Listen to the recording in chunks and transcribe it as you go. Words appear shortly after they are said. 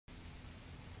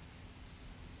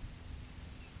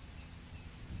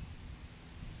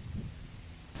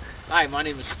Hi, my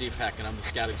name is Steve Heck, and I'm the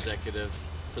Scout Executive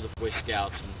for the Boy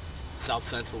Scouts in South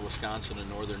Central Wisconsin and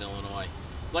Northern Illinois.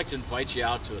 I'd like to invite you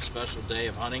out to a special day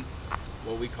of hunting,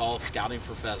 what we call Scouting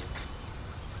for Pheasants.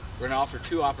 We're going to offer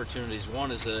two opportunities.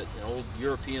 One is an old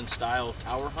European-style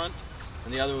tower hunt,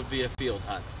 and the other would be a field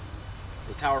hunt.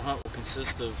 The tower hunt will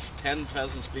consist of 10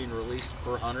 pheasants being released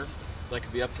per hunter. That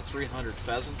could be up to 300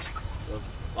 pheasants. So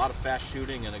a lot of fast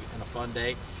shooting and a fun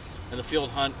day. And the field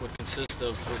hunt would consist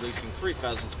of releasing 3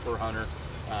 pheasants per hunter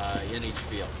in each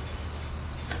field.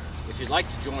 If you'd like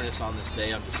to join us on this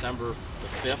day on December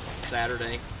the 5th,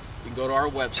 Saturday, you can go to our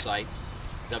website,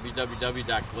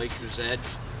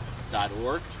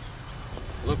 www.glaciersedge.org.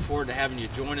 I look forward to having you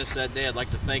join us that day. I'd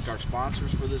like to thank our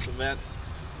sponsors for this event,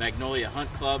 MAGNOLIA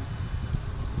Hunt Club,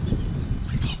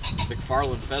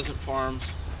 McFarland Pheasant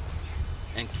Farms,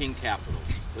 and King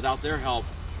Capitals. Without their help,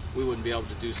 we wouldn't be able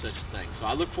to do such a thing. So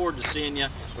I look forward to seeing you,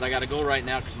 but I got to go right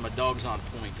now because my dog's on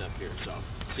point up here. So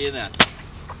see you then.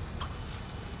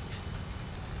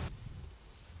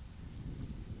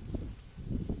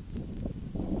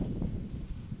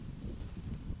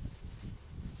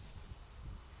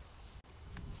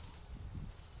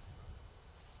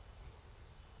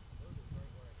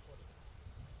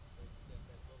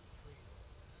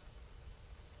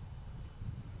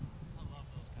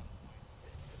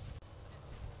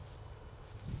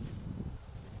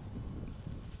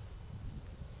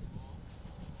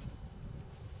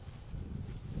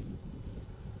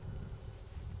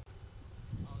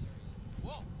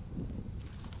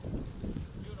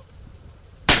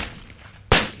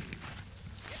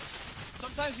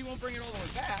 Sometimes you won't bring it all the way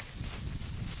back.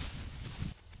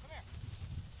 Come here.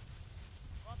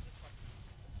 Come on this way.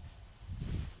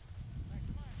 Right,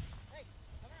 come on. Hey,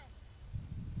 come around.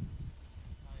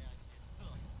 Oh yeah, I see it.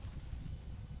 Ooh.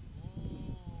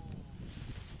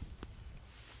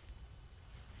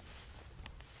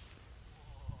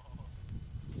 Whoa.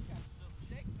 You got a little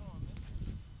shake going, mister.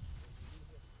 You have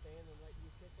to stand and let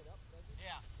you pick it up, does it?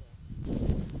 Yeah.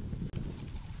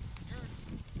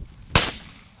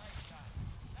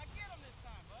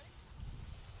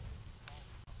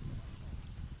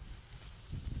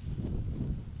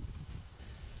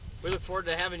 We look forward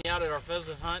to having you out at our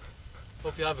pheasant hunt.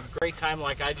 Hope you have a great time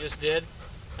like I just did.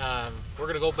 We're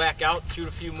going to go back out and shoot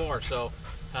a few more. So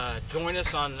join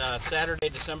us on Saturday,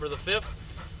 December the 5th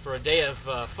for a day of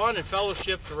fun and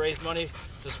fellowship to raise money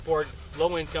to support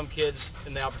low-income kids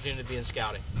and the opportunity to be in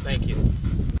scouting. Thank you.